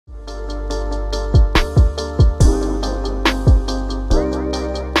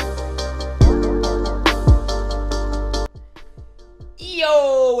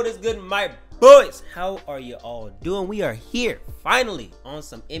good, my boys? How are you all doing? We are here finally on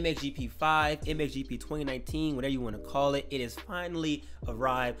some MXGP 5, MXGP 2019, whatever you want to call it. It has finally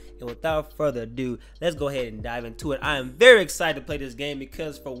arrived, and without further ado, let's go ahead and dive into it. I am very excited to play this game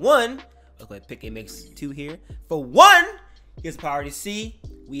because, for one, let's go ahead and pick MX2 here. For one, here's priority C.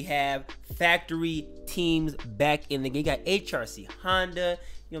 We have factory teams back in the game. You got HRC Honda.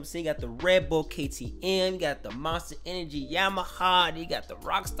 You know what I'm saying? You got the Red Bull KTM, you got the Monster Energy Yamaha, you got the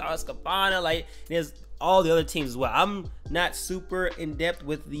Rockstar Escapana, like there's all the other teams as well. I'm not super in depth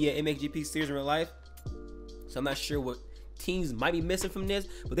with the MXGP series in real life, so I'm not sure what teams might be missing from this,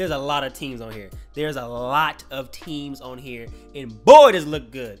 but there's a lot of teams on here. There's a lot of teams on here, and boy, does it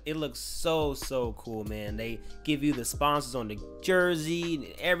look good. It looks so cool, man. They give you the sponsors on the jersey and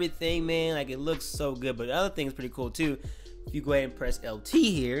everything, man. Like, it looks so good, but the other thing is pretty cool too. If you go ahead and press LT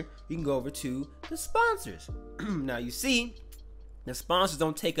here, you can go over to the sponsors. Now you see, the sponsors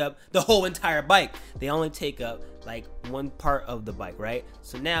don't take up the whole entire bike. They only take up like one part of the bike, right?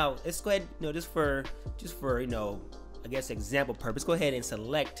 So now let's go ahead, just for I guess example purpose, go ahead and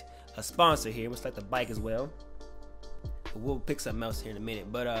select a sponsor here. We'll select the bike as well. We'll pick something else here in a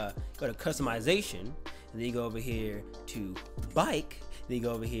minute, but go to customization, and then you go over here to bike. Then you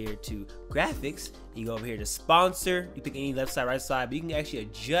go over here to graphics, you go over here to sponsor, you pick any left side, right side, but you can actually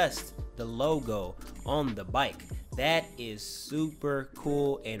adjust the logo on the bike. That is super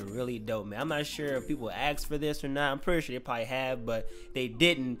cool and really dope, man. I'm not sure if people asked for this or not. I'm pretty sure they probably have, but they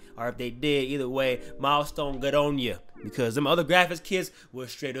didn't, or if they did, either way, milestone good on you, because them other graphics kits were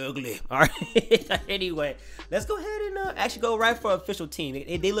straight ugly. All right. Anyway, let's go ahead and actually go right for official team.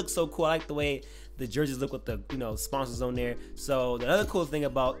 They look so cool. I like the way the jerseys look with the sponsors on there. So the other cool thing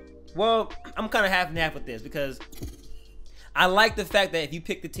about, well, I'm kind of half and half with this, because I like the fact that if you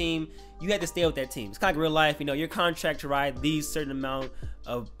pick the team, you have to stay with that team. It's kind of like real life. Your contract to ride these certain amount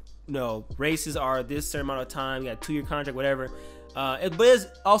of races are this certain amount of time. You got a 2-year contract, whatever. But it's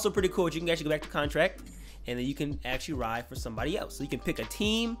also pretty cool. You can actually go back to contract, and then you can actually ride for somebody else. So you can pick a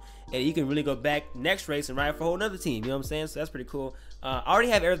team, and you can really go back next race and ride for a whole other team. You know what I'm saying? So that's pretty cool. I already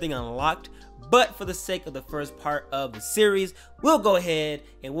have everything unlocked, but for the sake of the first part of the series, we'll go ahead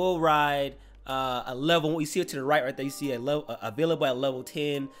and we'll ride a level. You see it to the right there. You see a level available at level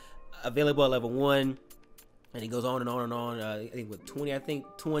 10, available at level 1, and it goes on and on and on. I think with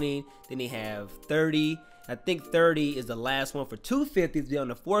 20, then they have 30. I think 30 is the last one for 250s. Then on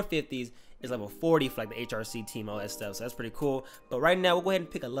the 450s is level 40 for like the HRC team, all that stuff. So that's pretty cool. But right now we'll go ahead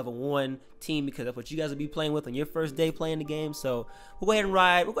and pick a level 1 team, because that's what you guys will be playing with on your first day playing the game. So we'll go ahead and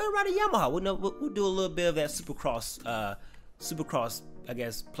ride. We'll go ahead and ride a Yamaha. We'll do a little bit of that Supercross, I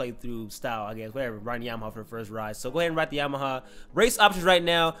guess, playthrough style, I guess, whatever, riding Yamaha for the first ride. So go ahead and ride the Yamaha. Race options right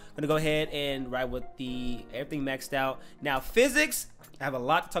now, I'm gonna go ahead and ride with everything maxed out. Now physics, I have a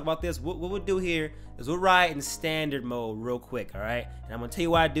lot to talk about this. What we'll do here is we'll ride in standard mode real quick, all right? And I'm gonna tell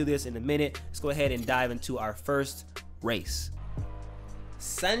you why I do this in a minute. Let's go ahead and dive into our first race.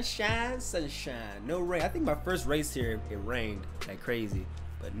 Sunshine, no rain. I think my first race here, it rained like crazy,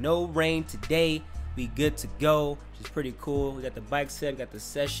 but no rain today. We good to go, which is pretty cool. We got the bike set, we got the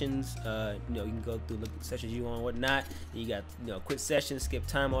sessions. You can go through, look at the sessions you want, whatnot. And you got quick sessions, skip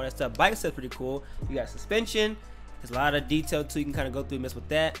time, all that stuff. Bike set's pretty cool. You got suspension. There's a lot of detail too. You can kind of go through and mess with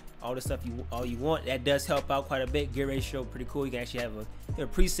that. All the stuff all you want. That does help out quite a bit. Gear ratio, pretty cool. You can actually have a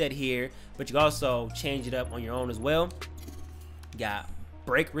preset here, but you can also change it up on your own as well. You got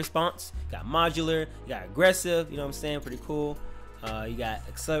brake response. You got modular. You got aggressive. You know what I'm saying? Pretty cool. You got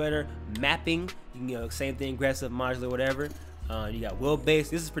accelerator mapping. You can same thing, aggressive, modular, whatever. You got wheelbase.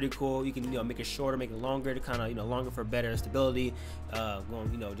 This is pretty cool. You can make it shorter, make it longer to kind of longer for better stability.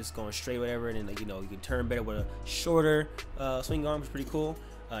 Just going straight, whatever, and then you can turn better with a shorter swing arm, which is pretty cool.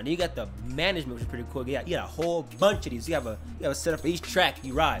 Then you got the management, which is pretty cool. You got a whole bunch of these. You have a setup for each track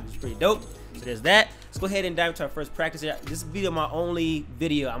you ride, which is pretty dope. So there's that. Let's go ahead and dive into our first practice. This video, my only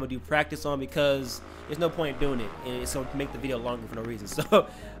video I'm gonna do practice on, because there's no point in doing it, and it's gonna make the video longer for no reason. So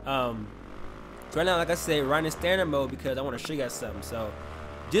right now, like I said, we're in standard mode because I want to show you guys something. So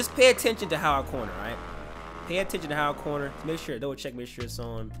just pay attention to how I corner, right? Pay attention to how I corner. Make sure, double check, make sure it's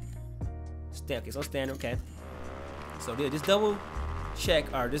on stand. Okay, it's on standard. Okay. So just double check,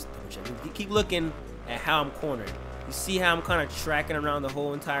 or just double check. Keep looking at how I'm cornering. You see how I'm kind of tracking around the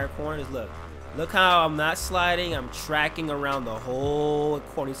whole entire corner? Just look how I'm not sliding. I'm tracking around the whole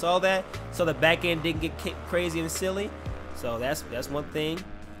corner. You saw that? So the back end didn't get crazy and silly. So that's one thing.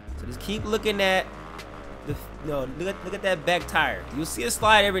 So just keep looking at look at that back tire. You'll see it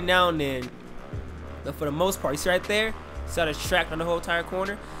slide every now and then, but for the most part, you see right there, see how it's tracked on the whole entire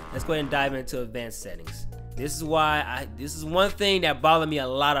corner. Let's go ahead and dive into advanced settings. This is why this is one thing that bothered me a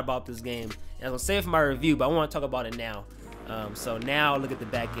lot about this game. And I'm gonna save it for my review, but I want to talk about it now. So now look at the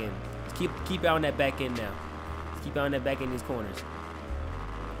back end. Keep out on that back end now. Keep out on that back end in these corners.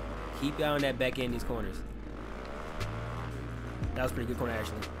 Keep out on that back end in these corners. That was a pretty good corner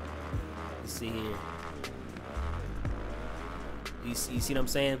actually. Let's see here. You see what I'm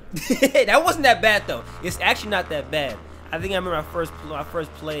saying? That wasn't that bad though. It's actually not that bad. I think I remember I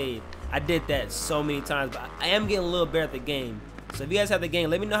first played. I did that so many times, but I am getting a little better at the game. So if you guys have the game,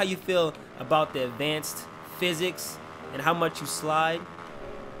 let me know how you feel about the advanced physics and how much you slide.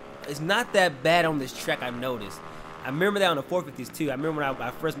 It's not that bad on this track, I've noticed. I remember that on the 450s too. I remember when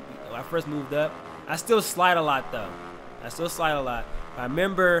I first moved up. I still slide a lot though. I still slide a lot. I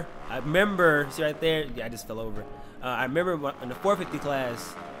remember, see right there? Yeah, I just fell over. I remember in the 450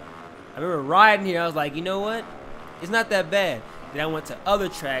 class, I remember riding here. I was like, you know what? It's not that bad. Then I went to other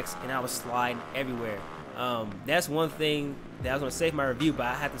tracks and I was sliding everywhere. That's one thing that I was gonna say for my review, but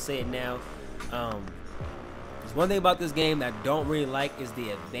I have to say it now. There's one thing about this game that I don't really like is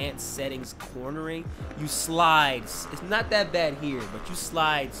the advanced settings cornering. You slide. It's not that bad here, but you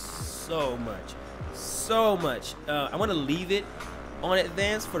slide so much. So much. I want to leave it on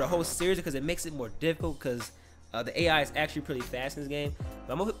advanced for the whole series because it makes it more difficult because the AI is actually pretty fast in this game.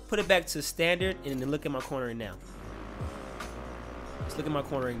 But I'm going to put it back to standard and then look at my cornering now. Let's look at my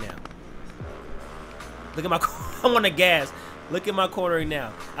cornering now. Look at my I'm on the gas. Look at my cornering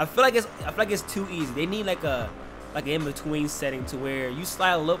now. I feel like it's too easy. They need like an in-between setting to where you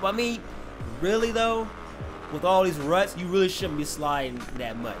slide a little. I mean, really though, with all these ruts, you really shouldn't be sliding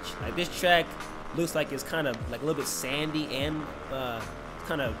that much. Like this track looks like it's kind of like a little bit sandy and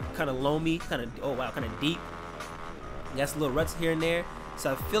kind of loamy, kind of deep. Got some little ruts here and there.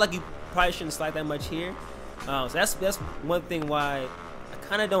 So I feel like you probably shouldn't slide that much here. So that's one thing why I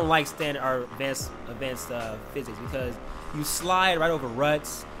kind of don't like standard or advanced physics, because you slide right over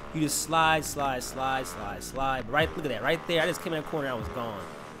ruts. You just slide. But right, look at that right there. I just came in that corner, I was gone.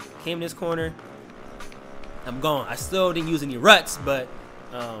 Came in this corner, I'm gone. I still didn't use any ruts, but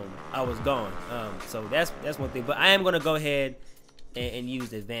I was gone. So that's one thing. But I am gonna go ahead and use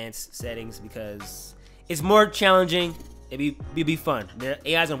the advanced settings because it's more challenging. It'd be fun. The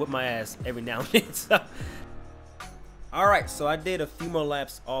AI's gonna whip my ass every now and then. So. All right, so I did a few more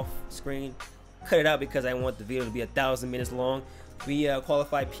laps off screen. Cut it out because I want the video to be 1,000 minutes long. We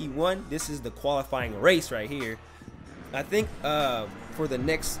qualified P1. This is the qualifying race right here. I think for the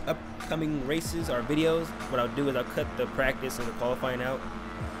next upcoming races or videos, what I'll do is I'll cut the practice and the qualifying out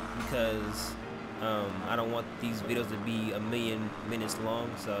because I don't want these videos to be 1,000,000 minutes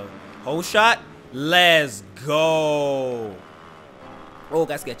long. So, whole shot. Let's go. Oh,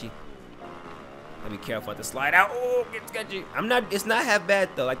 got sketchy. Let me be careful at the slide out. Oh, get sketchy. It's not half bad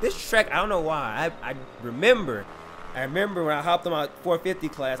though. Like this track, I don't know why. I remember when I hopped on my 450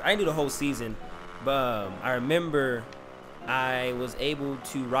 class. I didn't do the whole season, but I remember I was able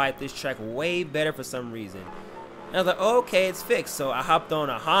to ride this track way better for some reason. And I was like, oh, okay, it's fixed. So I hopped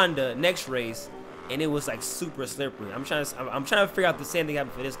on a Honda next race, and it was like super slippery. I'm trying to figure out the same thing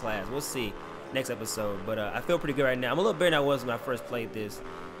happened for this class. We'll see next episode. But I feel pretty good right now. I'm a little better than I was when I first played this.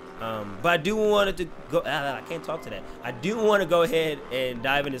 But I do want to go. I can't talk to that. I do want to go ahead and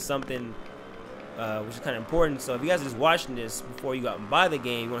dive into something which is kind of important. So if you guys are just watching this before you go out and buy the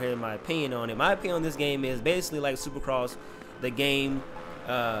game, you want to hear my opinion on it. My opinion on this game is basically like Supercross, the game,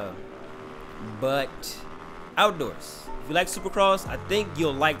 but outdoors. If you like Supercross, I think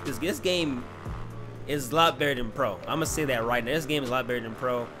you'll like this. This game is a lot better than Pro. I'm gonna say that right now. This game is a lot better than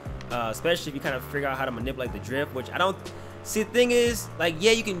Pro, especially if you kind of figure out how to manipulate the drift, which I don't. See, the thing is, like, yeah,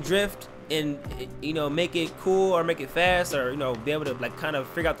 you can drift and, you know, make it cool or make it fast, or, you know, be able to, like, kind of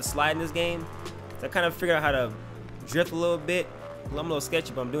figure out the slide in this game. So I kind of figured out how to drift a little bit. I'm a little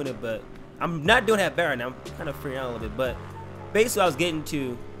sketchy, but I'm doing it, but I'm not doing that better now. I'm kind of figuring out a little bit, but basically what I was getting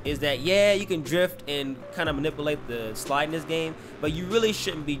to is that, yeah, you can drift and kind of manipulate the slide in this game, but you really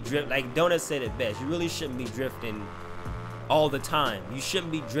shouldn't be like Donut said it best, you really shouldn't be drifting all the time. You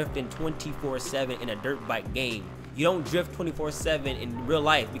shouldn't be drifting 24/7 in a dirt bike game. You don't drift 24/7 in real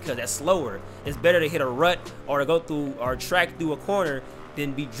life because that's slower. It's better to hit a rut or to go through or track through a corner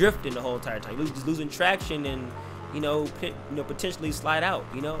than be drifting the whole entire time. You're just losing traction and, you know, potentially slide out.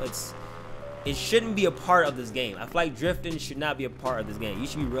 You know, it shouldn't be a part of this game. I feel like drifting should not be a part of this game. You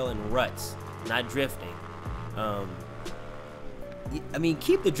should be rolling ruts, not drifting. I mean,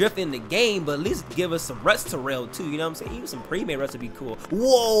 keep the drift in the game, but at least give us some ruts to rail too. You know what I'm saying? Even some pre-made ruts would be cool.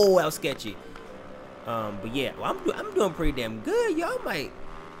 Whoa, that was sketchy. But yeah, well, I'm doing pretty damn good. Y'all might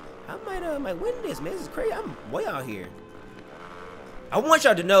win this, man. This is crazy. I'm way out here. I want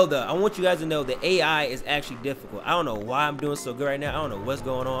y'all to know though, I want you guys to know the AI is actually difficult. I don't know why I'm doing so good right now. I don't know what's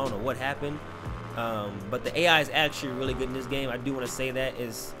going on. I don't know what happened. But the AI is actually really good in this game. I do want to say that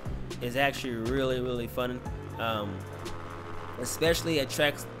is actually really fun. Especially at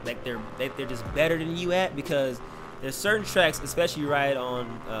tracks like they're just better than you at, because there's certain tracks, especially right on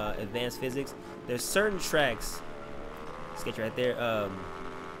advanced physics, there's certain tracks, sketch right there,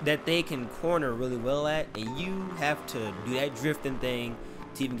 that they can corner really well at, and you have to do that drifting thing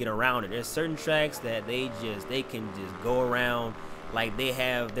to even get around it. There's certain tracks that they can just go around like they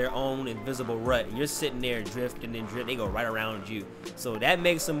have their own invisible rut, and you're sitting there drifting and they go right around you. So that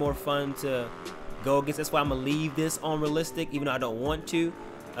makes them more fun to go against. That's why I'm gonna leave this on realistic, even though I don't want to,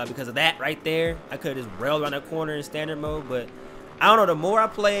 because of that right there. I could have just railed around that corner in standard mode, but I don't know, the more I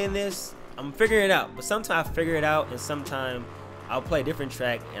play in this, I'm figuring it out. But sometimes I figure it out, and sometimes I'll play a different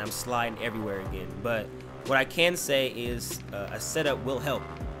track and I'm sliding everywhere again. But what I can say is a setup will help.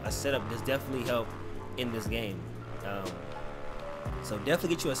 A setup does definitely help in this game. So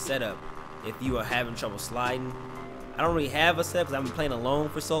definitely get you a setup if you are having trouble sliding. I don't really have a setup because I've been playing alone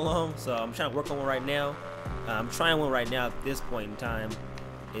for so long, so I'm trying to work on one right now. I'm trying one right now at this point in time.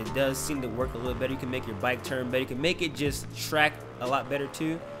 It does seem to work a little better. You can make your bike turn better. You can make it just track a lot better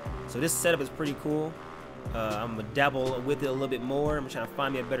too. So this setup is pretty cool. I'm gonna dabble with it a little bit more. I'm trying to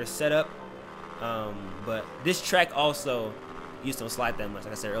find me a better setup. But this track also, you just don't slide that much.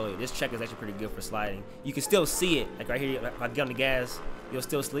 Like I said earlier, this track is actually pretty good for sliding. You can still see it, like right here. If I get on the gas, you'll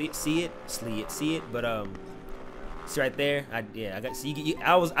still see it. But see right there, I've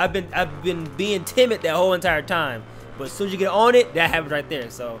been being timid that whole entire time. But as soon as you get on it, that happens right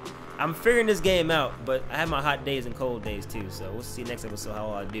there. So I'm figuring this game out. But I have my hot days and cold days too. So we'll see next episode how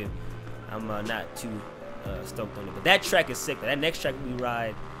I do. I'm not too stoked on it, but that track is sick. That next track we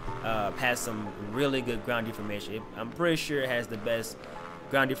ride has some really good ground deformation. I'm pretty sure it has the best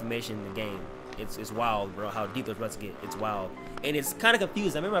ground deformation in the game. It's wild, bro, how deep those ruts get. It's wild, and it's kind of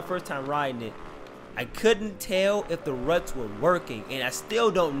confusing. I remember my first time riding it, I couldn't tell if the ruts were working, and I still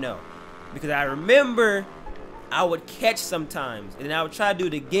don't know, because I remember I would catch sometimes, and then I would try to do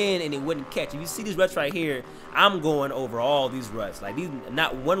it again, and it wouldn't catch. If you see these ruts right here, I'm going over all these ruts. Like,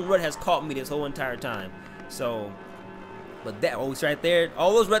 not one rut has caught me this whole entire time. So, but that, it's right there,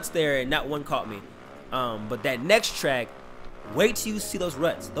 all those ruts there, and not one caught me. But that next track, wait till you see those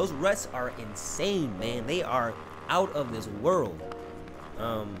ruts. Those ruts are insane, man. They are out of this world.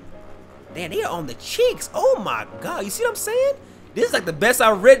 Man, they are on the cheeks. Oh my God, you see what I'm saying? This is like the best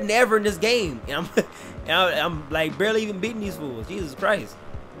I've ridden ever in this game, and I'm like barely even beating these fools. Jesus Christ.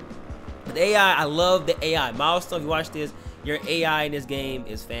 But the AI, I love the AI. Milestone, if you watch this, your AI in this game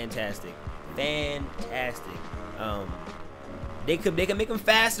is fantastic. Fantastic. They can make them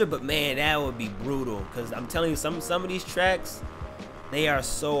faster, but man, that would be brutal. Cause I'm telling you, some of these tracks, they are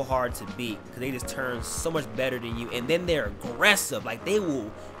so hard to beat because they just turn so much better than you, and then they're aggressive. Like they will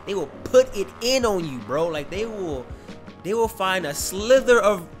put it in on you, bro. Like they will find a slither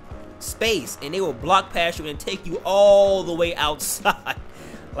of space and they will block past you and take you all the way outside.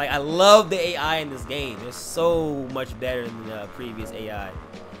 Like, I love the AI in this game. It's so much better than the previous AI.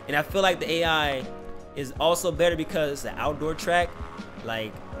 And I feel like the AI is also better because it's an outdoor track.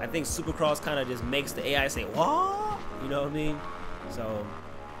 Like, I think Supercross kind of just makes the AI say, what? You know what I mean? So,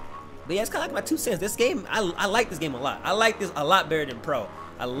 but yeah, it's kind of like my 2 cents. This game, I like this game a lot. I like this a lot better than Pro.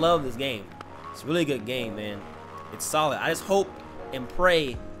 I love this game. It's a really good game, man. It's solid. I just hope and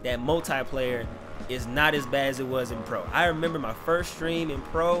pray that multiplayer is not as bad as it was in Pro. I remember my first stream in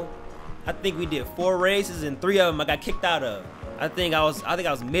Pro. I think we did 4 races and 3 of them I got kicked out of. I think I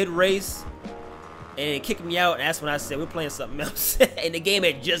was mid race and it kicked me out, and that's when I said we're playing something else. And the game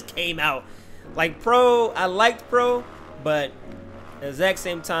had just came out. Like Pro, I liked Pro, but at the exact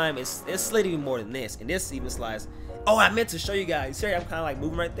same time, it slid even more than this, and this even slides. Oh, I meant to show you guys. Sorry, I'm kind of like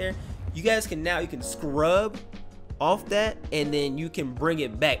moving right there. You guys can now, you can scrub off that, and then you can bring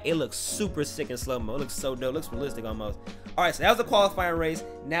it back. It looks super sick in slow-mo. It looks so dope. It looks realistic almost. All right, so that was the qualifying race.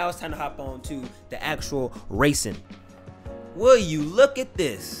 Now it's time to hop on to the actual racing. Will you look at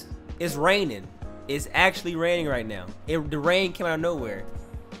this? It's raining. It's actually raining right now. The rain came out of nowhere.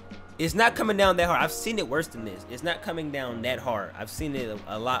 It's not coming down that hard. I've seen it worse than this. It's not coming down that hard. I've seen it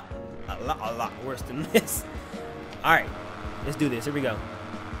a lot worse than this. All right, let's do this. Here we go.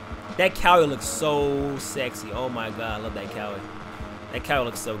 That cowie looks so sexy. Oh my God, I love that cowie. That cowie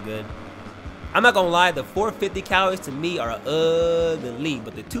looks so good. I'm not gonna lie, the 450 cowies to me are ugly,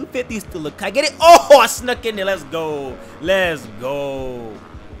 but the 250s still look. Can I get it? Oh, I snuck in there. Let's go. Let's go.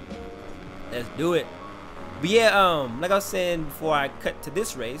 Let's do it. But yeah, like I was saying before I cut to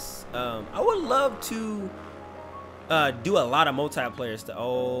this race, I would love to do a lot of multiplayer stuff.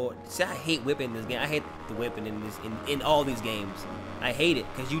 Oh, see, I hate whipping this game. I hate the whipping in all these games. I hate it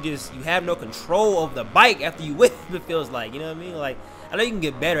because you have no control of the bike after you whip. It feels like, you know what I mean? Like, I know you can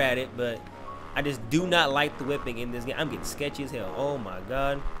get better at it, but I just do not like the whipping in this game. I'm getting sketchy as hell. Oh my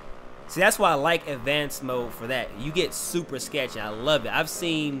god. See, that's why I like advanced mode for that. You get super sketchy. I love it. I've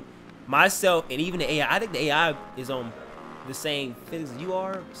seen myself and even the AI. I think the AI is on the same physics as you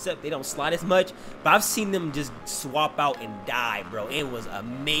are, except they don't slide as much. But I've seen them just swap out and die, bro. It was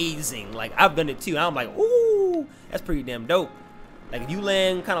amazing. Like, I've done it too. I'm like, ooh, that's pretty damn dope. Like, if you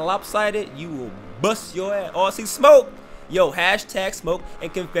land kind of lopsided, you will bust your ass. Oh, I see smoke. Yo, hashtag smoke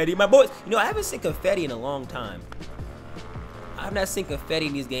and confetti, my boys. You know, I haven't seen confetti in a long time. I've not seen confetti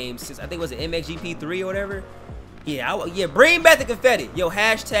in these games since, I think it was an MXGP 3 or whatever. Yeah, yeah, bring back the confetti. Yo,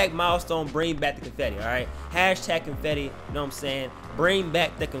 hashtag milestone, bring back the confetti, all right? Hashtag confetti, you know what I'm saying? Bring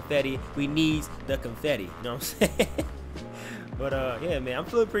back the confetti. We need the confetti, you know what I'm saying? But, yeah, man, I'm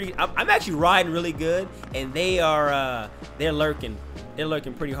feeling pretty, I'm actually riding really good, and they're lurking. They're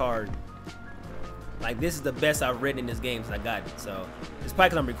lurking pretty hard. Like, this is the best I've ridden in this game since I got it. So, it's probably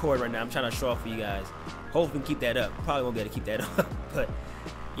because I'm recording right now. I'm trying to show off for you guys. Hopefully we can keep that up. Probably won't be able to keep that up. But,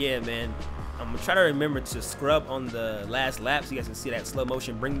 yeah, man. I'm going to try to remember to scrub on the last lap so you guys can see that slow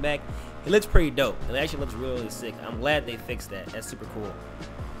motion bring back. It looks pretty dope. It actually looks really sick. I'm glad they fixed that. That's super cool.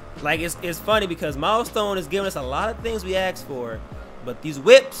 Like, it's funny because Milestone is giving us a lot of things we asked for. But these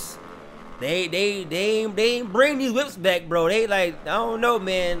whips, they ain't bring these whips back, bro. They, like, I don't know,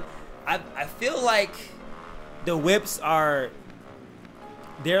 man. I feel like the whips they're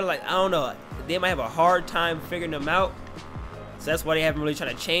like, I don't know, they might have a hard time figuring them out. So that's why they haven't really tried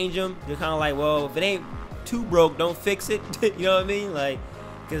to change them. They're kind of like, well, if it ain't too broke, don't fix it. You know what I mean? Like,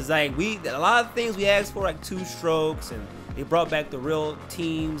 because like a lot of things we asked for, like 2 strokes, and they brought back the real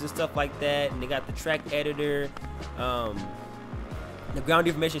teams and stuff like that, and they got the track editor. The ground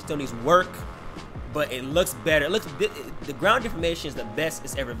deformation still needs work, but it looks better. The ground deformation is the best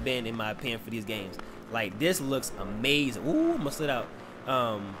it's ever been, in my opinion, for these games. Like, this looks amazing. Ooh, I'm gonna slid out.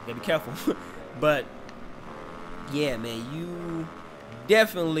 Gotta be careful. But yeah, man, you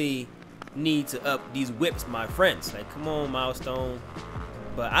definitely need to up these whips, my friends. Like, come on, Milestone.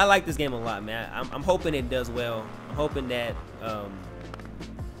 But I like this game a lot, man. I'm hoping it does well. I'm hoping that I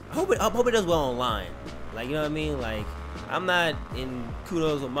hope it does well online. Like, you know what I mean? Like, I'm not in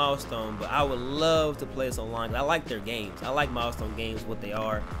kudos with Milestone, but I would love to play this online. I like their games. I like Milestone games, what they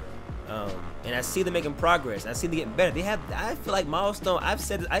are. And I see them making progress. I see them getting better. I feel like Milestone, I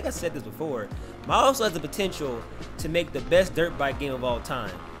said this before, Milestone has the potential to make the best dirt bike game of all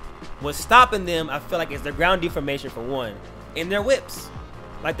time. What's stopping them, I feel like, is their ground deformation for one, and their whips.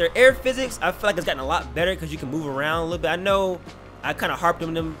 Like, their air physics, I feel like it's gotten a lot better because you can move around a little bit. I know I kind of harped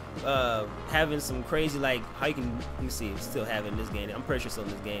on them having some crazy, like, how you can, let me see, it's still having this game. I'm pretty sure it's still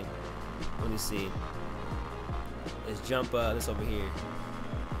in this game. Let me see. Let's jump this over here.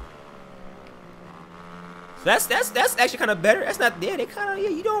 So that's actually kind of better. That's not there. They kind of, yeah,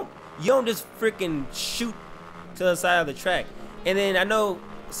 you don't just freaking shoot to the side of the track. And then I know,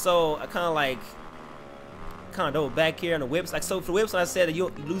 so I kind of double back here on the whips. Like, so for the whips, I said that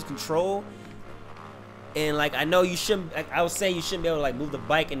you lose control. And like, I know you shouldn't, like, I was saying you shouldn't be able to like move the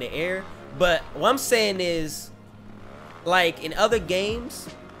bike in the air. But what I'm saying is, like, in other games,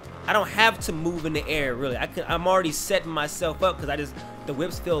 I don't have to move in the air, really. I'm already setting myself up because the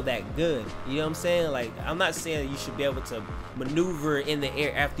whips feel that good. You know what I'm saying? Like, I'm not saying that you should be able to maneuver in the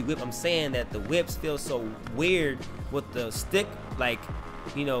air after you whip. I'm saying that the whips feel so weird with the stick, like,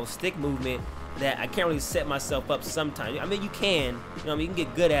 you know, stick movement, that I can't really set myself up sometimes. I mean, you can, you know, I mean, you can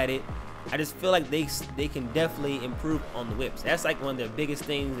get good at it. I just feel like they can definitely improve on the whips. That's like one of the biggest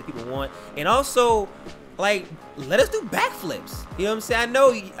things that people want. And also, like, let us do backflips. You know what I'm saying?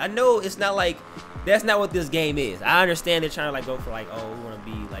 I know it's not like, that's not what this game is. I understand they're trying to like go for like, oh, we want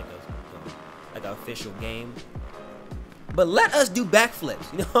to be like an official game. But let us do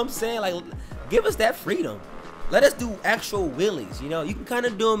backflips. You know what I'm saying? Like, give us that freedom. Let us do actual wheelies. You know, you can kind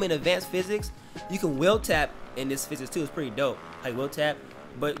of do them in advanced physics. You can wheel tap in this physics too. It's pretty dope. Like, wheel tap.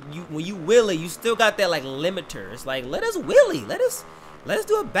 But when you wheelie, you still got that like limiter. It's like, let us wheelie. Let us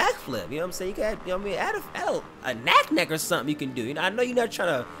do a backflip. You know what I'm saying? You can, you know what I mean, add a knack or something you can do. You know, I know you're not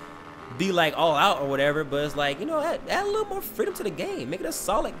trying to be like all out or whatever, but it's like, you know, add a little more freedom to the game. Make it a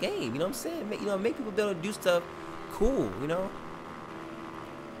solid game. You know what I'm saying? Make people be able to do stuff cool. You know,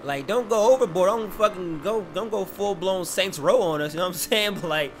 like, don't go overboard. Don't go full blown Saints Row on us. You know what I'm saying? But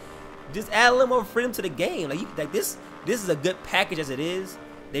like, just add a little more freedom to the game. Like, this is a good package as it is.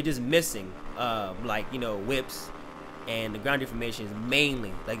 They're just missing like, you know, whips and the ground deformation is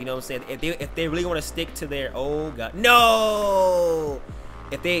mainly, like, you know what I'm saying, if they really want to stick to their, oh god, no,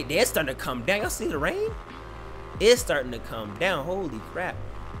 if they're starting to come down. Y'all see the rain? It's starting to come down. Holy crap.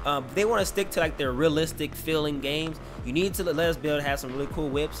 They want to stick to like their realistic feeling games. You need to let us be able to have some really cool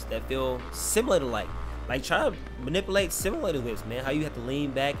whips that feel similar to like try to manipulate similar to whips, man. How you have to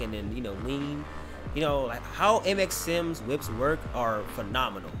lean back and then, you know, lean. You know, like how MX Sims whips work are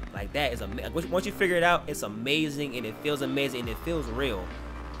phenomenal. Like that is amazing. Once you figure it out, it's amazing and it feels amazing and it feels real.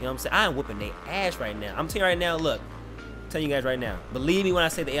 You know what I'm saying? I am whooping their ass right now. I'm telling you right now, look. I'm telling you guys right now. Believe me when I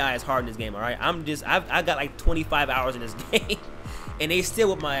say the AI is hard in this game, alright? I got like 25 hours in this game. And they still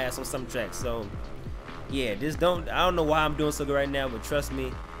whip my ass on some tracks. So yeah, I don't know why I'm doing so good right now, but trust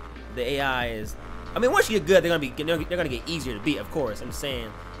me, the AI is, I mean, once you get good, they're gonna get easier to beat, of course. I'm saying.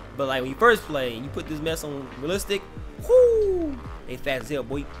 But like when you first play and you put this mess on realistic, whoo, they fast as hell,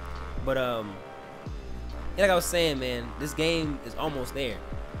 boy. But like I was saying, man, this game is almost there.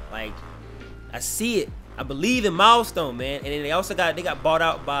 Like I see it. I believe in Milestone, man. And then they also got bought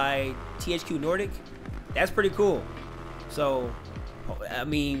out by THQ Nordic. That's pretty cool. So I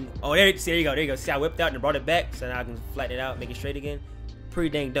mean, oh, there you go. See, I whipped out and brought it back, so now I can flatten it out, make it straight again. Pretty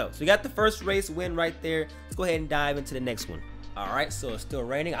dang dope. So we got the first race win right there. Let's go ahead and dive into the next one. All right, so it's still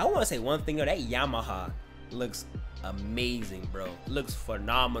raining. I want to say one thing though, that Yamaha looks amazing, bro. It looks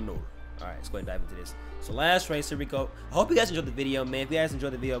phenomenal. All right, let's go ahead and dive into this. So last race, here we go. I hope you guys enjoyed the video, man. If you guys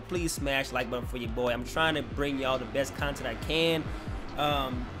enjoyed the video, please smash the like button for your boy. I'm trying to bring y'all the best content I can.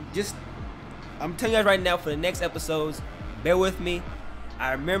 I'm telling you guys right now, for the next episodes, bear with me.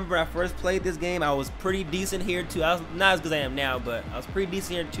 I remember I first played this game, I was pretty decent here too. I was not as good as I am now, but I was pretty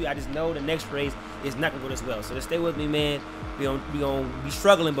decent here too. I just know the next race is not gonna go this well. So just stay with me, man. We gonna be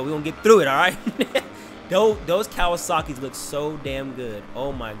struggling, but we gonna get through it, all right? Those Kawasaki's look so damn good.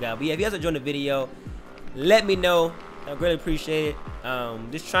 Oh my god. But yeah, if you guys enjoyed the video, let me know. I really appreciate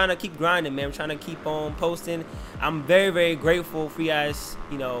it. Just trying to keep grinding, man. I'm trying to keep on posting. I'm very, very grateful for you guys,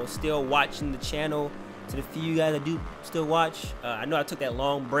 you know, still watching the channel. To the few of you guys that do still watch, I know I took that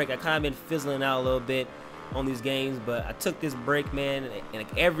long break. I kind of been fizzling out a little bit on these games, but I took this break, man, and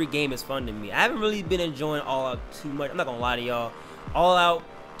like every game is fun to me. I haven't really been enjoying All Out too much. I'm not gonna lie to y'all. All Out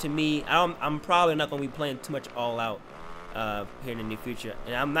to me, I'm probably not gonna be playing too much All Out here in the near future.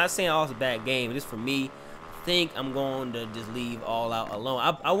 And I'm not saying All Out's a bad game. Just for me, I think I'm going to just leave All Out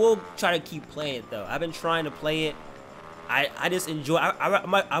alone. I will try to keep playing it though. I've been trying to play it. I just enjoy.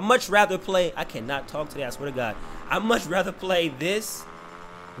 I much rather play. I cannot talk today. I swear to God. I much rather play this,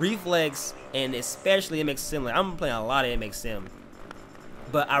 Reflex, and especially MX Sim. I'm playing a lot of MX Sim,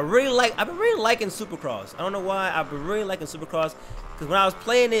 but I've been really liking Supercross. I don't know why. I've been really liking Supercross because when I was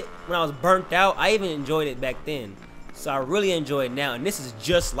playing it, when I was burnt out, I even enjoyed it back then. So I really enjoy it now, and this is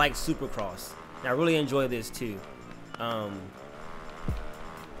just like Supercross. And I really enjoy this too.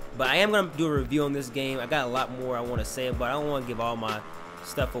 But I am going to do a review on this game. I got a lot more I want to say, but I don't want to give all my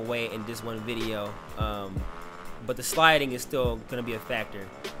stuff away in this one video. But the sliding is still going to be a factor.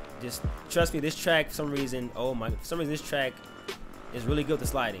 Just trust me, this track, for some reason, this track is really good with the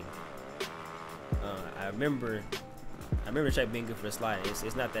sliding. I remember the track being good for the sliding.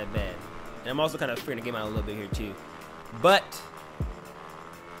 It's not that bad. And I'm also kind of figuring the game out a little bit here too. But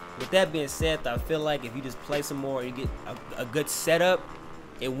with that being said, I feel like if you just play some more, you get a good setup,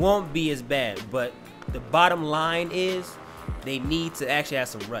 it won't be as bad. But the bottom line is they need to actually have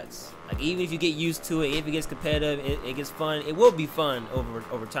some ruts. Like, even if you get used to it, if it gets competitive, it gets fun. It will be fun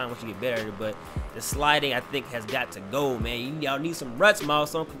over time once you get better. But the sliding, I think, has got to go, man. Y'all need some ruts,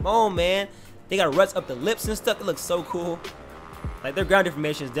 Milestone. Come on, man. They got ruts up the lips and stuff. It looks so cool. Like, their ground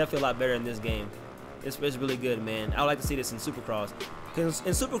information is definitely a lot better in this game. It's really good, man. I would like to see this in Supercross. Because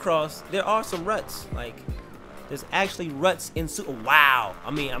in Supercross, there are some ruts. Like, there's actually ruts in wow.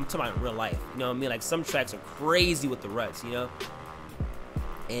 I mean, I'm talking about in real life. You know what I mean? Like, some tracks are crazy with the ruts, you know?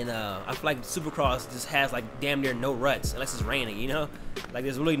 And I feel like Supercross just has, like, damn near no ruts, unless it's raining, you know? Like,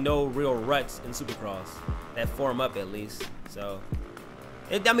 there's really no real ruts in Supercross that form up, at least. So,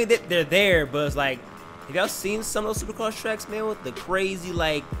 I mean, they're there, but it's like, have y'all seen some of those Supercross tracks, man, with the crazy,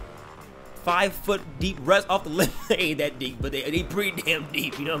 like, 5-foot deep ruts off the lip? They ain't that deep, but they pretty damn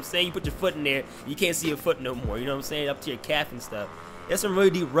deep, you know what I'm saying? You put your foot in there, you can't see your foot no more, you know what I'm saying? Up to your calf and stuff. There's some really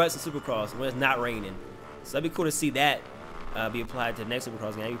deep ruts in Supercross when it's not raining. So that'd be cool to see that be applied to the next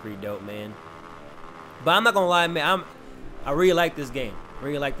Supercross game. That'd be pretty dope, man. But I'm not gonna lie, man, I really like this game.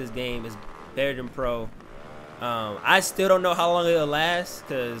 Really like this game. It's better than Pro. I still don't know how long it'll last,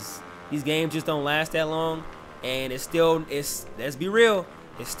 because these games just don't last that long. And let's be real,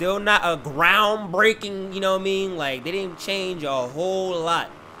 it's still not a groundbreaking, you know what I mean? Like, they didn't change a whole lot.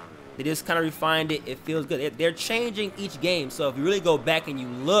 They just kind of refined it. It feels good. They're changing each game. So if you really go back and you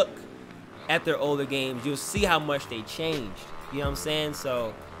look at their older games, you'll see how much they changed. You know what I'm saying?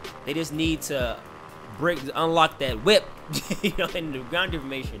 So they just need to unlock that whip, you know, and the ground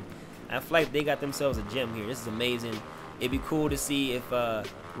information. I feel like they got themselves a gem here. This is amazing. It'd be cool to see if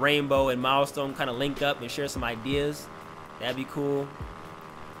Rainbow and Milestone kind of link up and share some ideas. That'd be cool.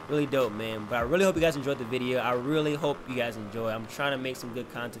 Really dope, man. But I really hope you guys enjoyed the video. I really hope you guys enjoy. I'm trying to make some good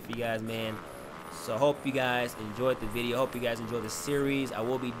content for you guys, man. So I hope you guys enjoyed the video. Hope you guys enjoyed the series.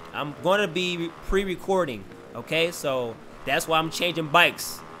 I'm going to be pre-recording, okay? So that's why I'm changing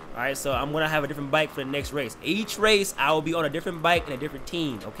bikes. All right, so I'm going to have a different bike for the next race. Each race, I will be on a different bike and a different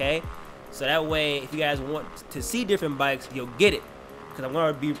team, okay? So that way, if you guys want to see different bikes, you'll get it. Because I'm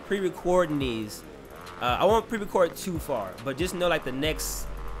going to be pre-recording these. I won't pre-record too far, but just know like the next,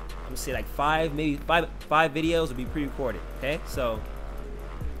 I'm going to say like five videos will be pre-recorded, okay? So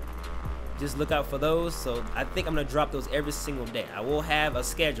just look out for those. So I think I'm going to drop those every single day. I will have a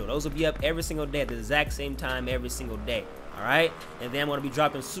schedule. Those will be up every single day at the exact same time every single day. All right, and then I'm gonna be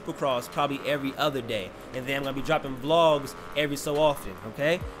dropping Supercross probably every other day, and then I'm gonna be dropping vlogs every so often.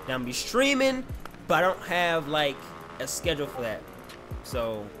 Okay, now I'm gonna be streaming, but I don't have like a schedule for that.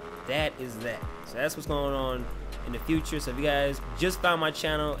 So that is that. So that's what's going on in the future. So if you guys just found my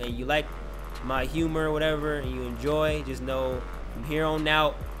channel and you like my humor or whatever, and you enjoy, just know from here on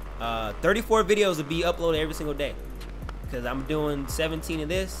out, 34 videos will be uploaded every single day. Because I'm doing 17 of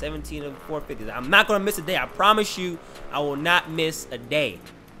this, 17 of 450s. I'm not going to miss a day. I promise you, I will not miss a day.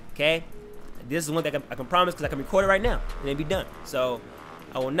 Okay? This is one thing I can promise because I can record it right now and it'll be done. So,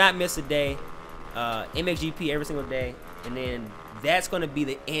 I will not miss a day. MXGP every single day. And then that's going to be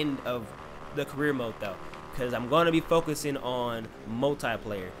the end of the career mode though. Because I'm going to be focusing on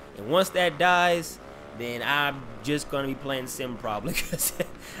multiplayer. And once that dies, then I'm just going to be playing sim probably. Because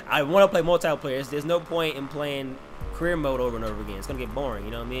I want to play multiplayer. There's no point in playing career mode over and over again. It's gonna get boring, you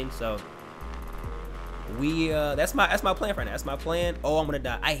know what I mean? So that's my plan right now. That's my plan. Oh, I'm gonna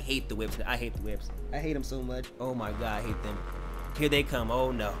die. I hate the whips. I hate the whips. I hate them so much. Oh my god, I hate them. Here they come.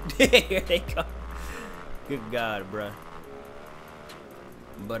 Oh no. Here they come. Good god, bruh.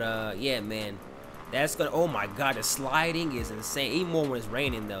 But yeah, man. That's gonna, oh my god, the sliding is insane. Even more when it's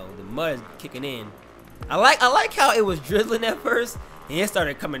raining though. The mud is kicking in. I like how it was drizzling at first and it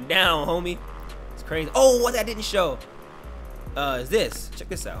started coming down, homie. It's crazy. Oh, what that didn't show is this. Check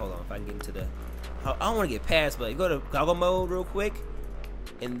this out. Hold on, if I can get into the, I don't want to get past, but you go to goggle mode real quick,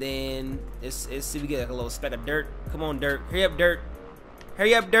 and then let's see if we get like a little speck of dirt. Come on, dirt. Hurry up, dirt.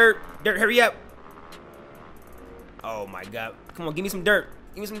 Hurry up, dirt. Dirt, hurry up. Oh my god. Come on, give me some dirt.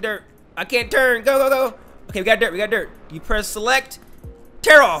 Give me some dirt. I can't turn. Go, go, go. Okay, we got dirt. We got dirt. You press select.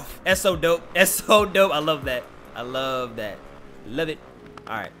 Tear off. That's so dope. That's so dope. I love that. I love that. Love it.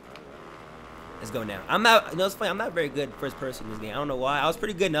 All right. Let's go now. I'm not, you know, it's funny, I'm not very good first person in this game. I don't know why. I was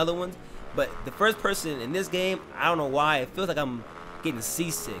pretty good in other ones, but the first person in this game, I don't know why. It feels like I'm getting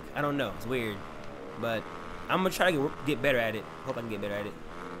seasick. I don't know. It's weird. But I'm going to try to get better at it. Hope I can get better at it.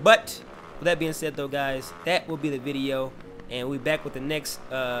 But with that being said, though, guys, that will be the video. And we'll be back with the next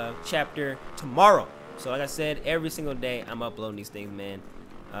chapter tomorrow. So like I said, every single day I'm uploading these things, man.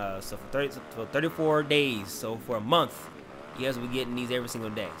 So for 34 days. So for a month, you guys will be getting these every single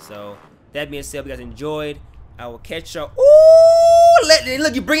day. So that being said, if you guys enjoyed, I will catch y'all. Ooh,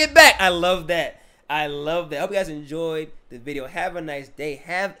 look, you bring it back. I love that. I love that. I hope you guys enjoyed the video. Have a nice day.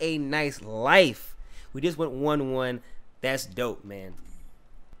 Have a nice life. We just went 1-1. That's dope, man.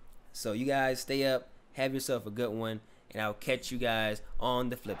 So you guys stay up. Have yourself a good one. And I'll catch you guys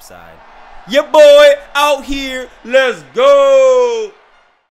on the flip side. Your boy out here. Let's go.